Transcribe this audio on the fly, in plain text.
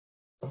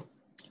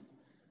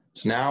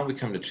So now we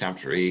come to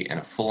Chapter 8 and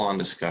a full-on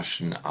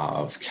discussion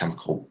of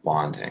chemical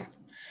bonding.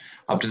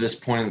 Up to this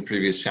point in the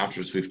previous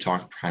chapters, we've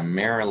talked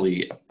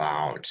primarily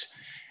about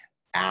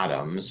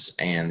atoms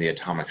and the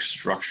atomic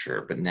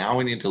structure, but now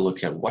we need to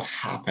look at what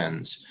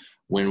happens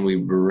when we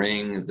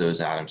bring those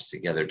atoms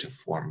together to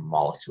form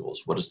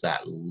molecules. What does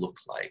that look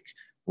like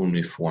when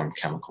we form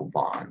chemical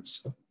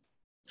bonds?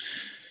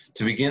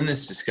 To begin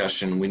this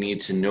discussion, we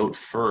need to note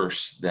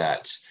first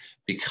that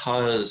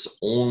because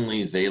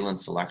only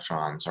valence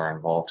electrons are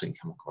involved in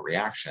chemical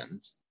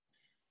reactions,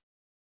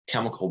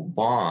 chemical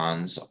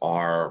bonds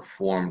are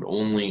formed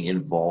only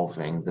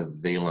involving the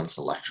valence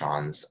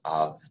electrons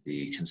of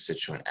the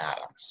constituent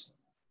atoms.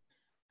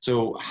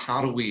 So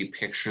how do we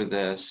picture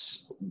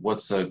this?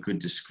 What's a good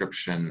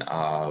description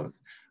of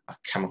a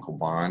chemical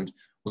bond?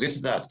 We'll get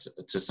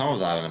to some of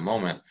that in a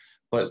moment,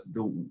 but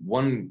the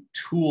one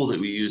tool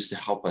that we use to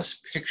help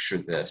us picture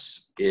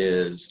this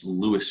is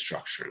Lewis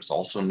structures,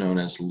 also known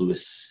as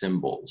Lewis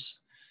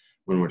symbols,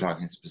 when we're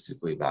talking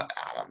specifically about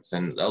atoms.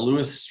 And a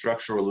Lewis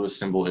structure or Lewis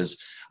symbol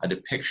is a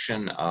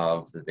depiction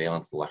of the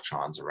valence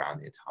electrons around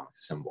the atomic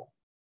symbol.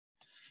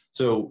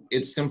 So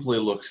it simply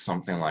looks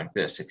something like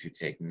this. If you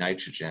take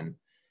nitrogen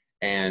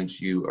and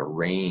you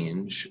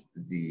arrange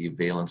the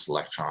valence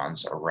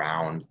electrons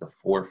around the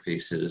four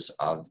faces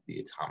of the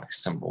atomic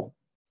symbol.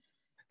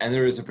 And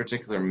there is a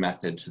particular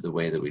method to the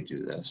way that we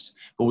do this.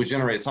 But we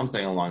generate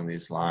something along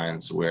these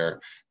lines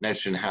where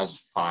nitrogen has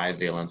 5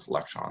 valence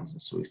electrons,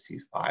 and so we see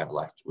five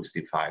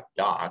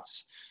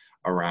dots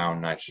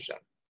around nitrogen.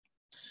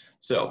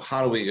 So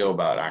how do we go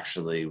about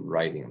actually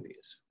writing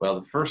these? Well,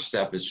 the first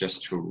step is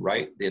just to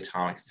write the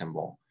atomic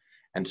symbol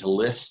and to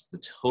list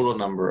the total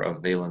number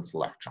of valence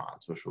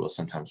electrons, which we'll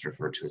sometimes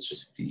refer to as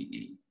just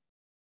VE.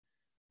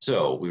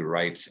 So we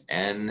write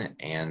N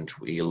and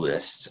we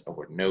list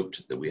or note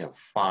that we have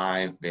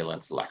 5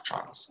 valence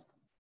electrons.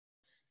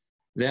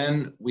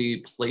 Then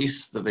we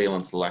place the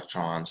valence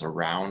electrons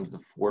around the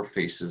four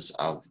faces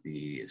of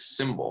the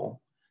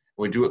symbol.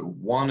 We do it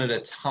one at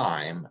a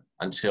time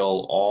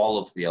until all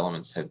of the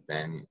elements have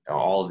been,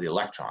 all of the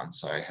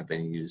electrons, have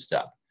been used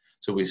up.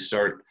 So we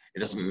start, it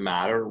doesn't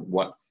matter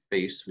what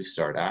face we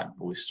start at,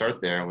 but we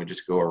start there and we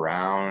just go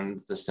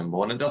around the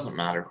symbol, and it doesn't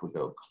matter if we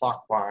go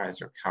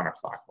clockwise or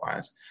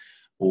counterclockwise.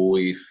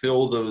 We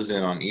fill those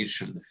in on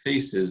each of the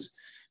faces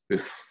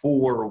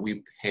before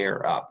we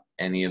pair up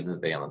any of the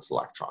valence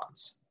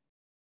electrons.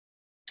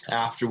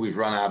 After we've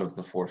run out of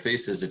the four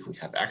faces, if we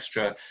have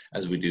extra,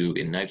 as we do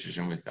in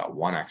nitrogen, we've got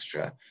 1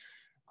 extra,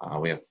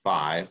 we have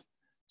 5,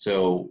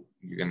 so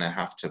you're going to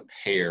have to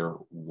pair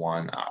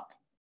 1 up.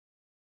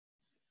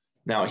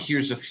 Now,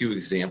 here's a few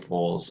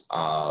examples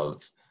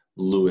of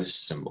Lewis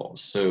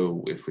symbols.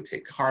 So if we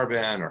take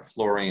carbon or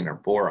fluorine or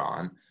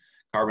boron,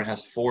 carbon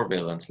has 4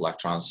 valence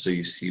electrons, so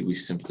you see we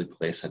simply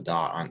place a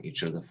dot on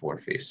each of the 4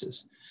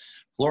 faces.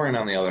 Fluorine,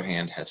 on the other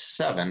hand, has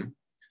 7,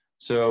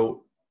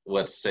 so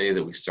let's say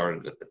that we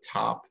started at the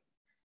top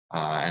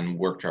and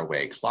worked our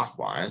way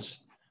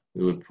clockwise.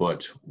 We would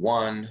put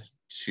 1,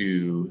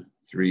 2,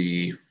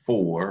 3,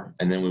 4,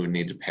 and then we would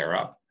need to pair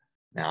up.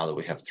 Now that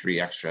we have 3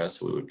 extras,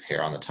 so we would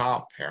pair on the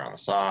top, pair on the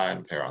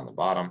side, pair on the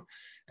bottom,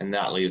 and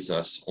that leaves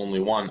us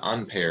only 1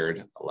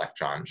 unpaired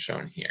electron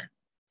shown here.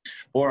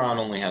 Boron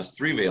only has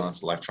 3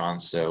 valence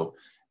electrons, so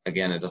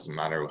again, it doesn't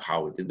matter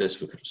how we did this.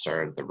 We could have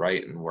started at the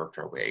right and worked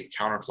our way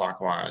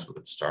counterclockwise. We could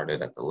have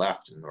started at the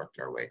left and worked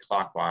our way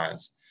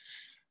clockwise.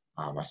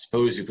 I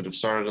suppose you could have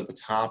started at the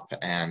top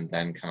and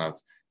then kind of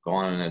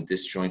gone in a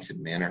disjointed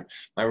manner.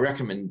 My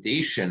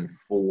recommendation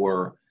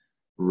for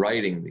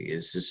writing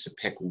these is to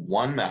pick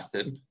one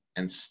method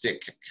and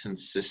stick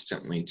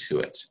consistently to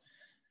it.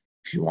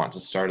 If you want to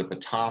start at the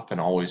top and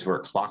always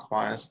work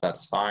clockwise,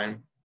 that's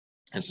fine.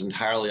 It's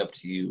entirely up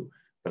to you,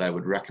 but I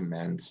would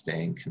recommend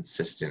staying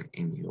consistent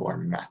in your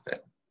method.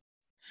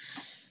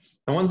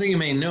 And one thing you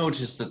may note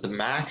is that the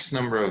max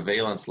number of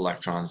valence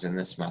electrons in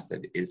this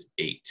method is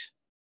 8.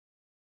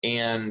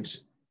 And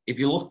if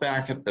you look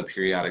back at the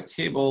periodic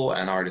table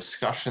and our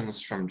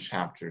discussions from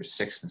chapters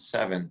 6 and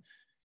 7,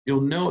 you'll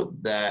note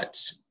that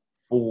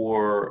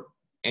for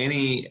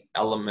any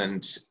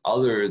element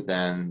other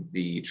than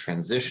the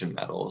transition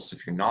metals,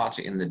 if you're not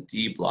in the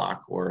D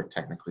block or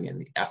technically in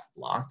the F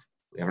block,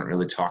 we haven't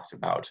really talked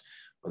about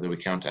whether we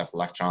count F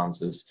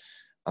electrons as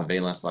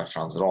valence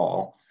electrons at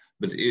all,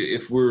 but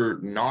if we're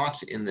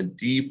not in the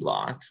D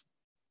block,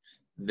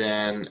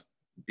 then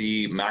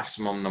the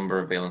maximum number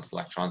of valence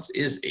electrons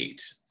is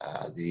 8.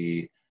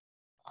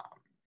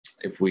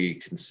 If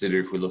we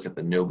look at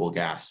the noble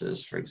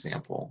gases, for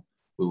example,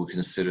 we would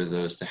consider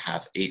those to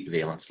have 8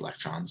 valence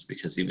electrons,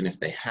 because even if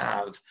they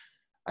have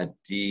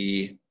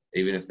D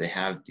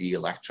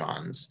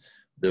electrons,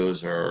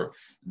 those are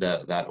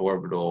that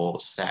orbital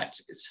set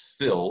is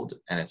filled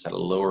and it's at a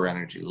lower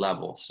energy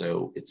level,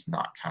 so it's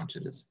not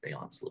counted as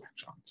valence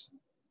electrons.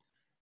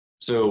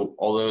 So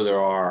although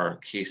there are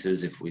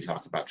cases, if we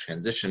talk about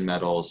transition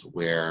metals,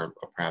 where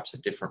perhaps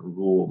a different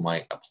rule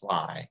might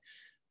apply,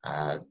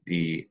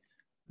 the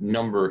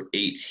number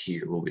 8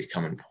 here will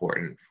become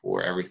important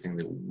for everything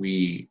that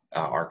we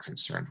are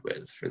concerned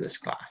with for this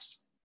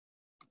class.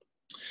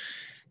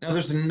 Now,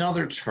 there's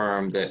another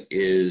term that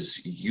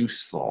is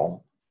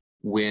useful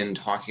when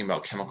talking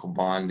about chemical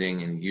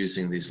bonding and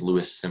using these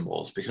Lewis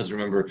symbols, because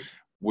remember,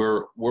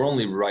 we're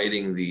only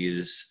writing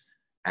these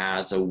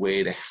as a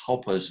way to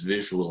help us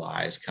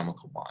visualize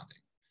chemical bonding.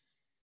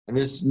 And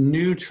this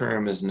new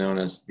term is known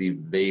as the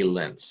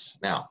valence.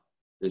 Now,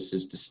 this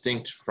is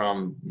distinct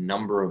from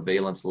number of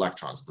valence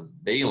electrons. The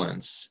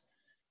valence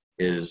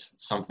is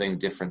something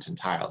different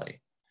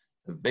entirely.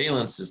 The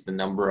valence is the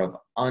number of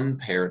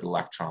unpaired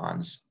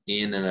electrons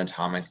in an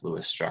atomic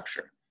Lewis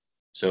structure.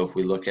 So if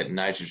we look at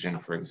nitrogen,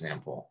 for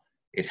example,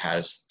 it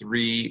has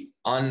 3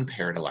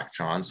 unpaired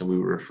electrons, and we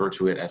refer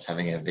to it as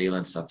having a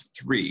valence of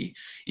 3,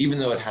 even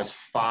though it has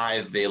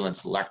 5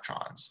 valence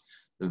electrons.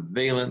 The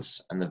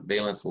valence and the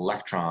valence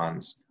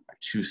electrons are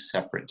 2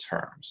 separate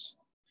terms.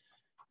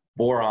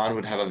 Boron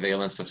would have a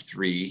valence of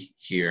 3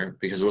 here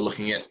because we're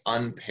looking at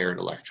unpaired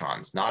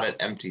electrons, not at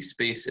empty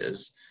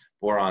spaces.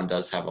 Boron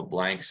does have a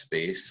blank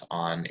space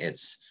on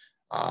its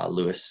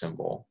Lewis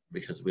symbol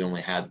because we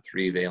only had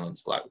 3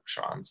 valence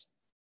electrons,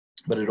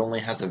 but it only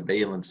has a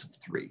valence of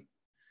 3.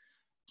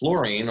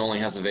 Fluorine only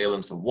has a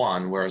valence of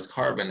 1, whereas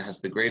carbon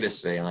has the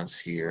greatest valence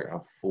here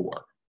of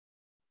 4.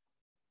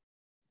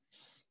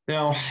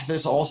 Now,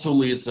 this also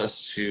leads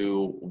us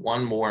to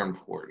one more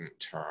important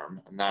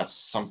term, and that's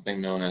something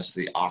known as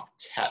the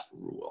octet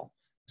rule.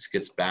 This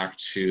gets back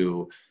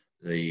to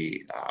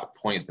the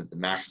point that the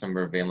max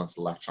number of valence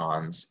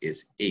electrons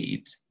is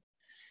 8.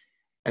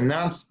 And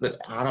that's that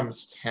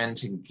atoms tend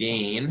to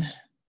gain,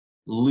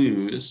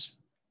 lose,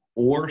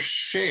 or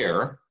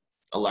share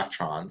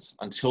electrons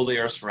until they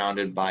are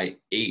surrounded by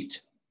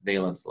 8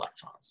 valence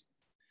electrons.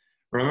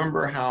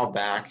 Remember how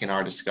back in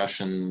our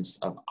discussions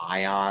of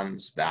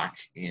ions back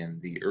in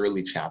the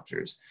early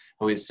chapters,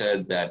 how we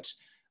said that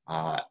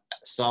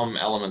some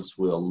elements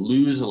will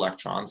lose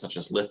electrons, such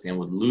as lithium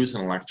would lose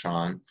an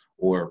electron,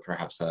 or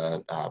perhaps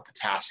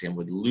potassium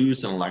would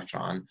lose an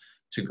electron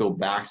to go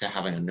back to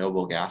having a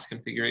noble gas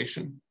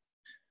configuration.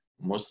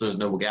 Most of those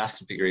noble gas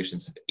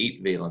configurations have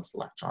 8 valence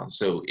electrons.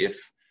 So if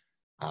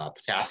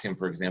potassium,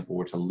 for example,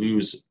 were to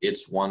lose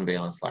its 1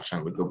 valence electron,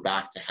 it would go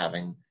back to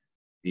having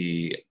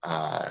the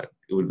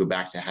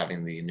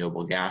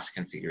noble gas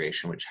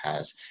configuration, which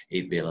has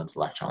 8 valence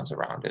electrons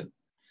around it.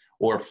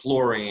 Or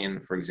fluorine,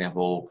 for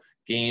example,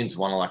 gains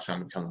 1 electron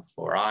to become the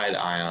fluoride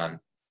ion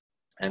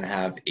and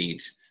have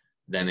 8.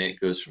 Then it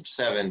goes from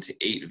 7 to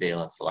 8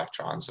 valence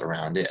electrons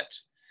around it.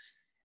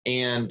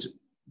 And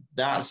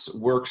that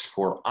works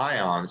for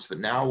ions, but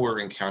now we're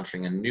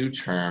encountering a new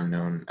term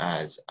known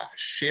as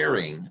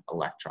sharing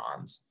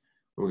electrons.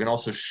 We can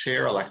also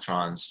share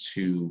electrons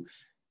to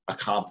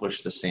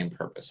accomplish the same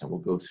purpose, and we'll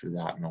go through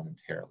that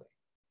momentarily.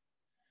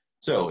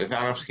 So if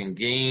atoms can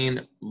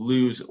gain,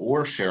 lose,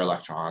 or share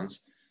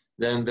electrons,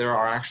 then there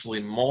are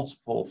actually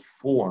multiple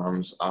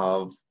forms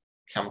of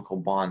chemical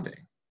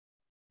bonding.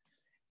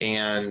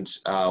 And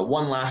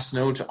one last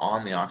note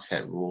on the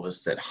octet rule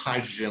is that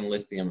hydrogen,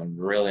 lithium, and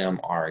beryllium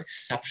are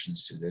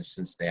exceptions to this,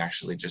 since they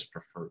actually just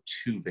prefer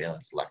 2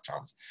 valence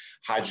electrons.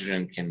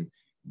 Hydrogen can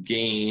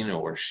gain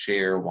or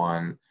share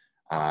 1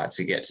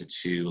 to get to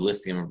 2.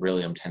 Lithium and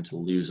beryllium tend to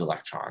lose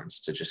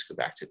electrons to just go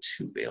back to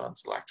 2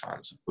 valence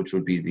electrons, which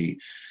would be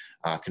the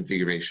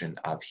configuration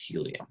of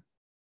helium.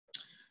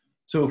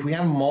 So if we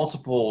have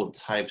multiple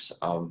types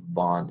of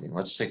bonding,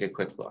 let's take a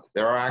quick look.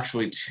 There are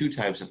actually 2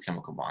 types of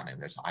chemical bonding.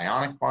 There's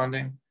ionic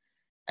bonding,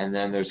 and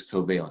then there's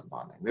covalent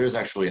bonding. There's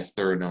actually a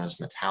third known as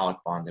metallic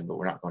bonding, but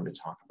we're not going to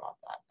talk about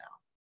that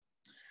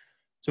now.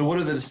 So what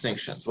are the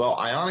distinctions? Well,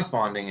 ionic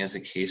bonding is a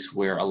case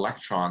where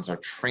electrons are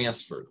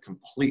transferred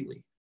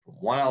completely from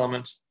one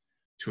element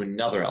to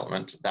another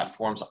element that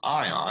forms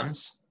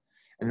ions,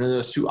 and then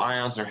those 2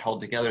 ions are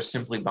held together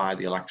simply by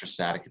the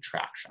electrostatic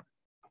attraction.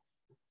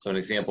 So an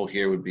example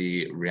here would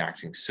be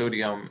reacting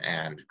sodium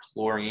and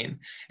chlorine.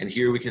 And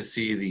here we can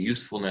see the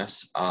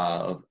usefulness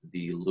of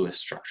the Lewis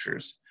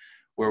structures,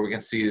 where we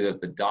can see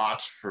that the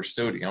dot for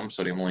sodium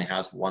only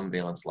has 1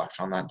 valence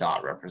electron. That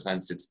dot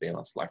represents its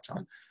valence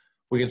electron.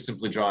 We can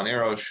simply draw an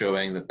arrow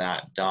showing that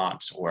that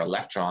dot or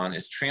electron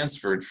is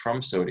transferred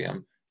from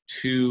sodium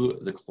to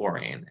the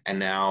chlorine. And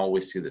now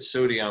we see that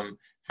sodium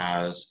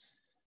has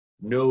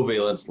no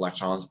valence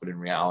electrons, but in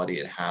reality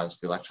it has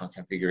the electron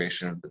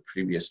configuration of the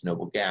previous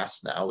noble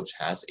gas now, which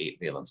has 8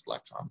 valence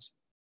electrons.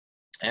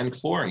 And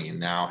chlorine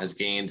now has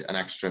gained an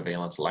extra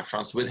valence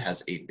electron, so it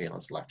has 8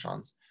 valence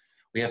electrons.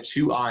 We have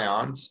 2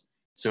 ions.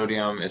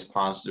 Sodium is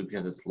positive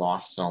because it's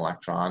lost an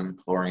electron.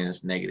 Chlorine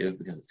is negative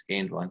because it's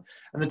gained 1.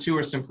 And the 2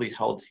 are simply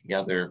held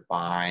together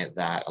by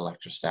that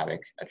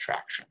electrostatic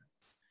attraction.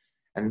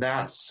 And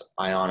that's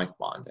ionic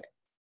bonding.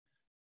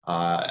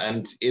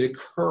 And it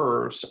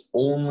occurs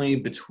only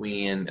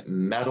between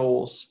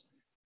metals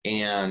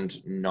and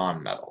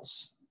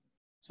nonmetals.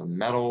 So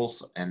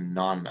metals and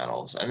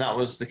nonmetals. And that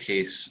was the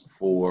case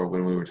for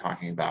when we were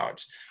talking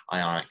about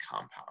ionic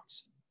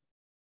compounds.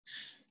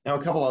 Now,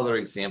 a couple other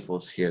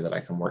examples here that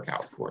I can work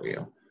out for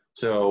you.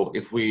 So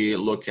if we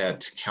look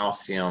at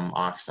calcium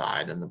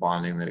oxide and the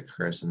bonding that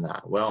occurs in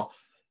that, well,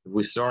 if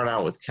we start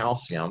out with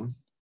calcium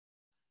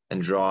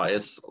and draw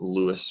its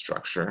Lewis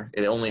structure,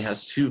 it only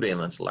has 2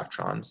 valence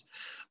electrons.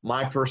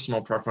 My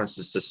personal preference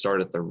is to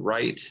start at the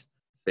right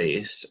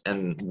face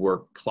and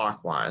work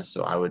clockwise.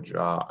 So I would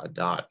draw a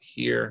dot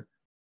here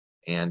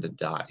and a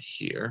dot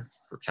here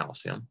for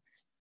calcium.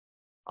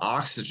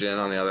 Oxygen,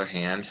 on the other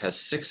hand, has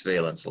 6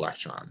 valence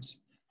electrons.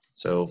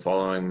 So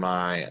following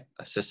my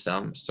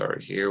system,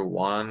 start here,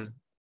 1,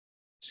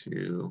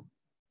 2,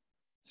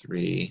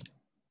 3,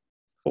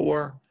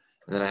 4,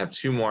 and then I have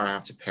 2 more I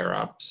have to pair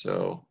up,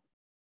 so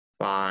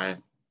 5,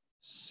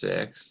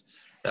 6.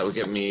 That would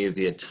give me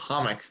the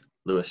atomic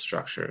Lewis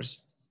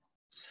structures.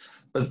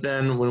 But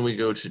then when we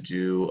go to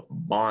do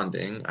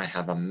bonding, I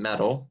have a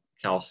metal,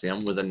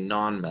 calcium, with a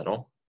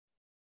non-metal.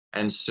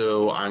 And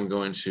so I'm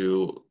going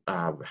to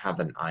have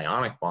an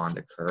ionic bond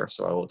occur.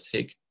 So I will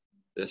take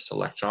this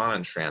electron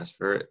and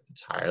transfer it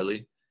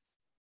entirely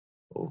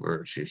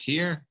over to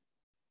here.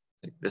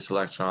 Take this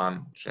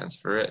electron,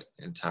 transfer it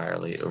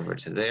entirely over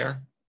to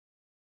there.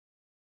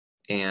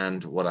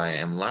 And what I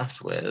am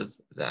left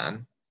with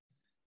then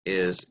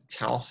is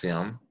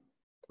calcium,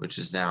 which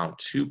is now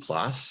 2+,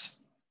 because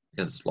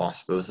it's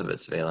lost both of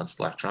its valence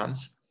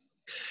electrons.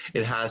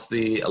 It has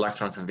the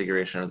electron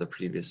configuration of the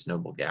previous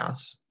noble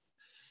gas.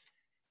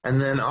 And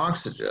then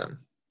oxygen,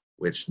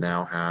 which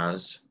now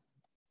has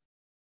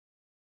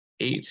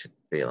 8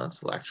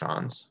 valence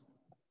electrons.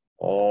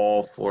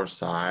 All 4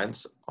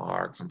 sides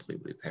are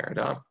completely paired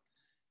up,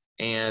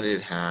 and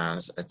it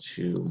has a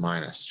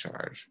 2-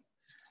 charge.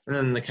 And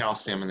then the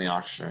calcium and the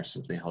oxygen are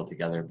simply held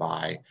together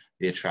by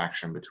the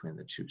attraction between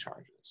the 2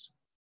 charges.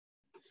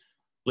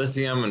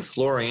 Lithium and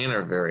fluorine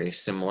are very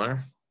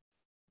similar.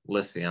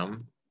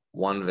 Lithium,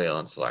 1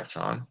 valence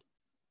electron.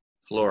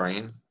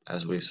 Fluorine,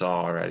 as we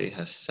saw already,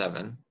 has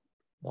 7.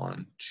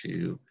 1,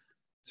 2,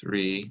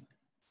 3,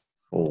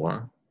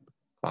 4,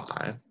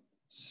 5,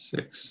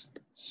 6,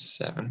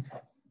 7.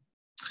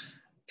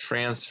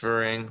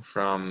 Transferring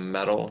from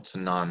metal to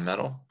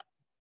non-metal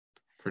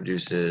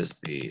produces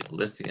the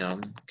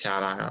lithium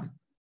cation,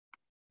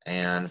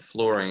 and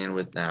fluorine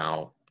with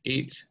now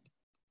 8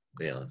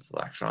 valence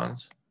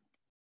electrons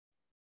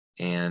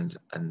and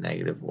a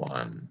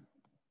 -1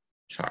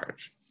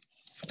 charge.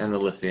 And the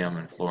lithium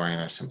and fluorine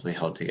are simply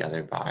held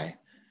together by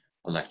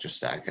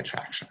electrostatic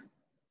attraction.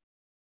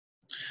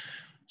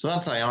 So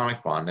that's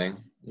ionic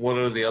bonding. What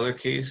are the other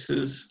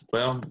cases?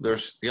 Well,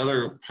 there's the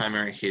other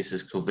primary case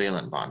is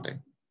covalent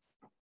bonding.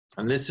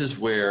 And this is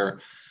where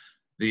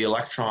the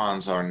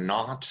electrons are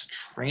not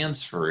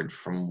transferred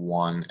from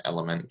one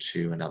element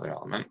to another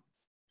element.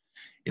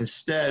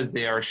 Instead,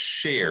 they are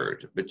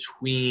shared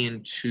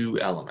between 2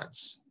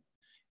 elements,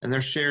 and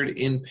they're shared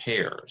in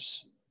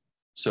pairs.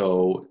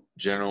 So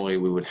generally,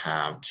 we would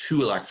have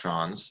 2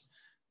 electrons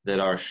that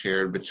are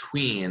shared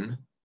between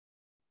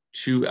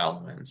 2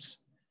 elements.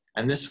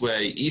 And this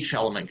way, each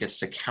element gets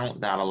to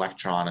count that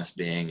electron as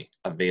being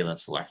a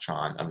valence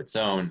electron of its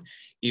own,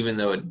 even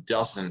though it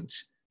doesn't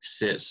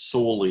sit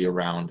solely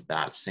around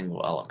that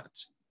single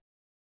element.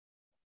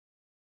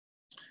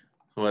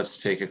 So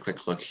let's take a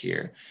quick look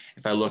here.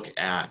 If I look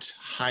at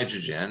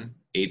hydrogen,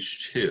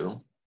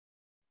 H2,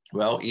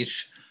 well,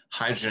 each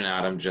hydrogen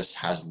atom just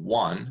has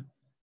 1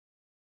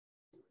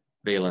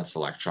 valence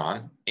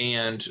electron.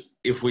 And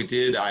if we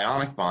did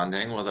ionic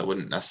bonding, well, that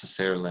wouldn't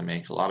necessarily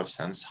make a lot of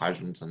sense.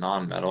 Hydrogen's a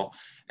non-metal,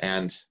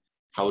 and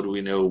how do we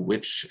know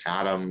which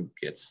atom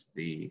gets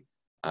the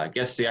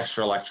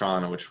extra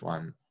electron and which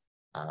one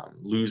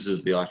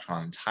loses the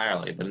electron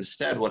entirely? But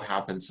instead, what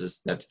happens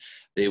is that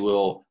they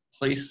will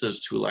place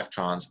those 2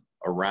 electrons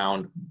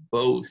around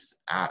both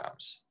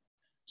atoms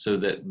so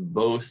that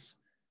both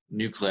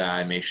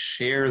nuclei may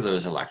share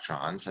those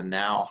electrons, and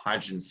now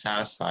hydrogen's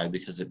satisfied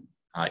because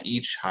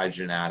each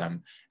hydrogen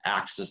atom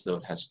acts as though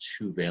it has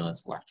 2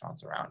 valence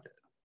electrons around it.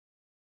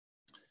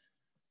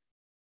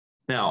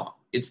 Now,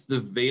 it's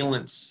the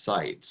valence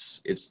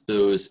sites, it's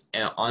those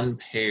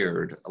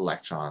unpaired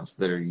electrons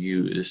that are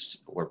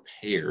used or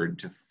paired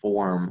to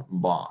form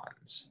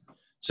bonds.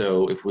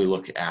 So if we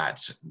look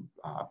at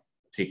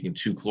taking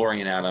 2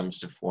 chlorine atoms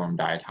to form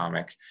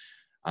diatomic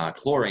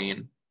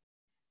chlorine,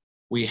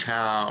 we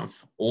have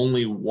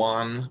only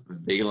 1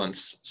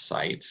 valence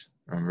site.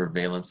 Remember,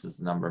 valence is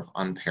the number of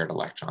unpaired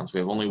electrons. We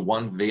have only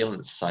 1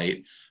 valence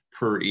site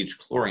per each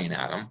chlorine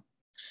atom.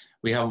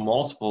 We have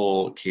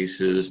multiple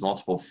cases,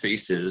 multiple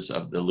faces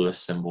of the Lewis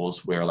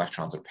symbols where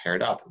electrons are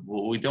paired up.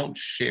 Well, we don't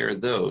share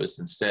those.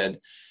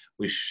 Instead,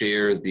 we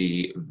share at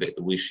the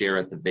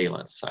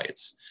valence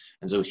sites.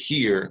 And so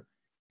here,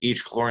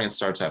 each chlorine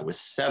starts out with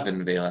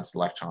 7 valence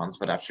electrons,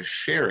 but after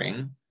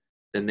sharing,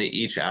 then they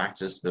each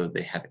act as though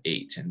they have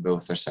 8, and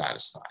both are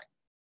satisfied.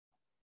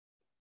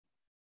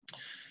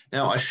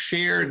 Now, a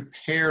shared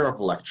pair of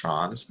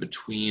electrons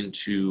between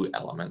 2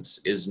 elements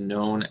is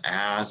known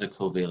as a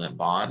covalent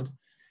bond.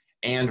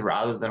 And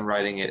rather than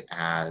writing it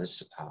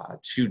as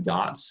 2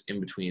 dots in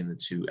between the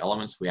 2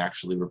 elements, we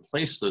actually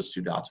replace those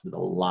 2 dots with a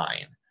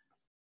line,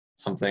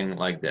 something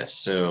like this.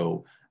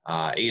 So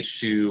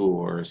H2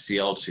 or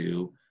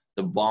Cl2,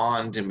 the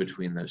bond in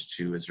between those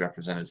two is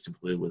represented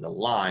simply with a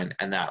line,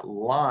 and that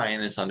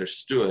line is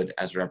understood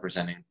as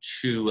representing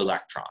 2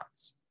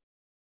 electrons.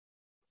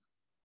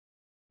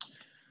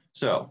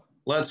 So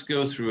let's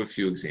go through a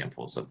few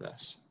examples of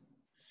this.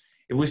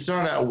 If we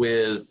start out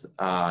with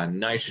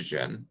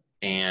nitrogen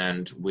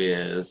and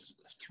with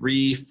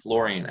 3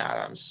 fluorine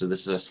atoms, so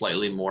this is a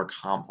slightly more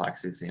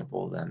complex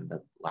example than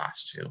the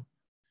last two.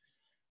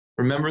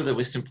 Remember that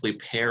we simply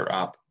pair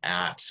up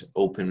at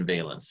open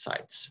valence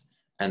sites.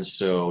 And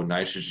so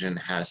nitrogen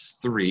has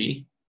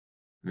 3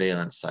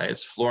 valence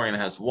sites, fluorine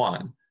has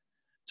 1.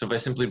 So if I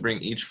simply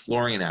bring each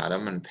fluorine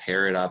atom and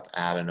pair it up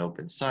at an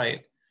open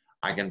site,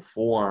 I can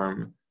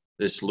form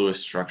this Lewis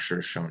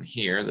structure shown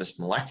here, this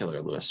molecular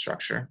Lewis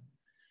structure.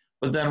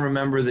 But then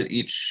remember that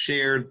each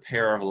shared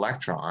pair of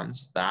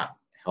electrons, that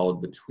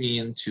held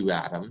between 2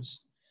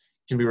 atoms,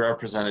 can be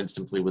represented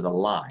simply with a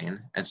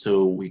line. And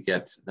so we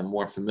get the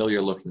more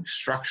familiar looking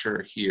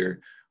structure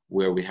here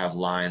where we have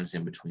lines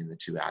in between the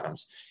 2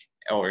 atoms,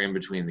 or in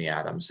between the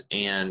atoms,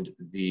 and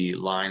the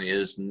line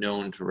is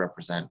known to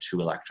represent 2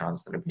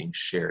 electrons that are being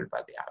shared by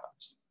the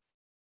atoms.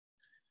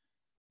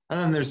 And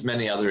then there's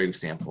many other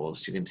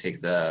examples. You can take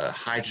the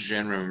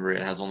hydrogen, remember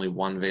it has only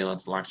 1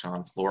 valence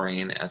electron.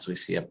 Fluorine, as we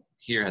see up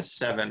here, has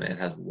 7, it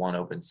has 1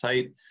 open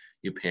site.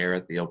 You pair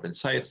at the open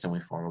sites and we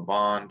form a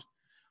bond.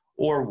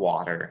 Or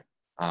water,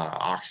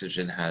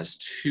 oxygen has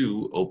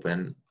 2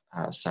 open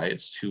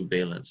sites, 2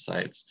 valence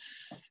sites,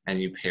 and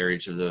you pair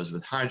each of those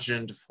with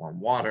hydrogen to form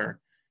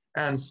water.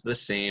 And it's the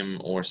same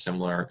or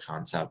similar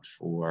concept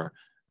for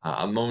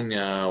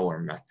ammonia or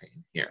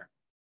methane here.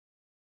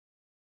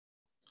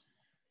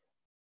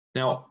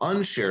 Now,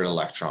 unshared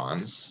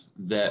electrons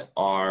that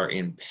are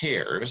in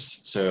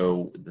pairs,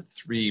 so the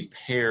 3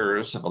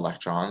 pairs of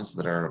electrons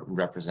that are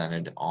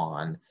represented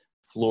on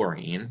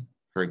fluorine,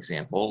 for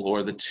example,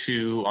 or the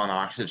 2 on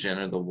oxygen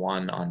or the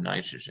 1 on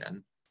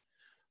nitrogen,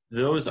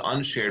 those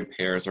unshared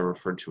pairs are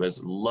referred to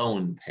as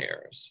lone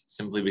pairs,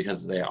 simply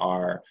because they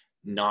are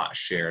not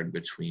shared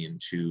between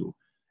 2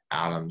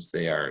 atoms.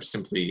 They are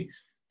simply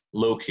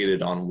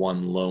located on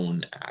 1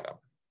 lone atom.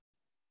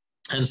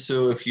 And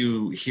so if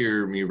you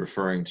hear me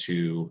referring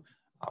to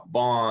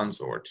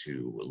bonds or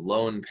to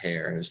lone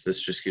pairs,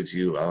 this just gives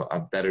you a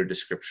better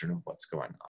description of what's going on.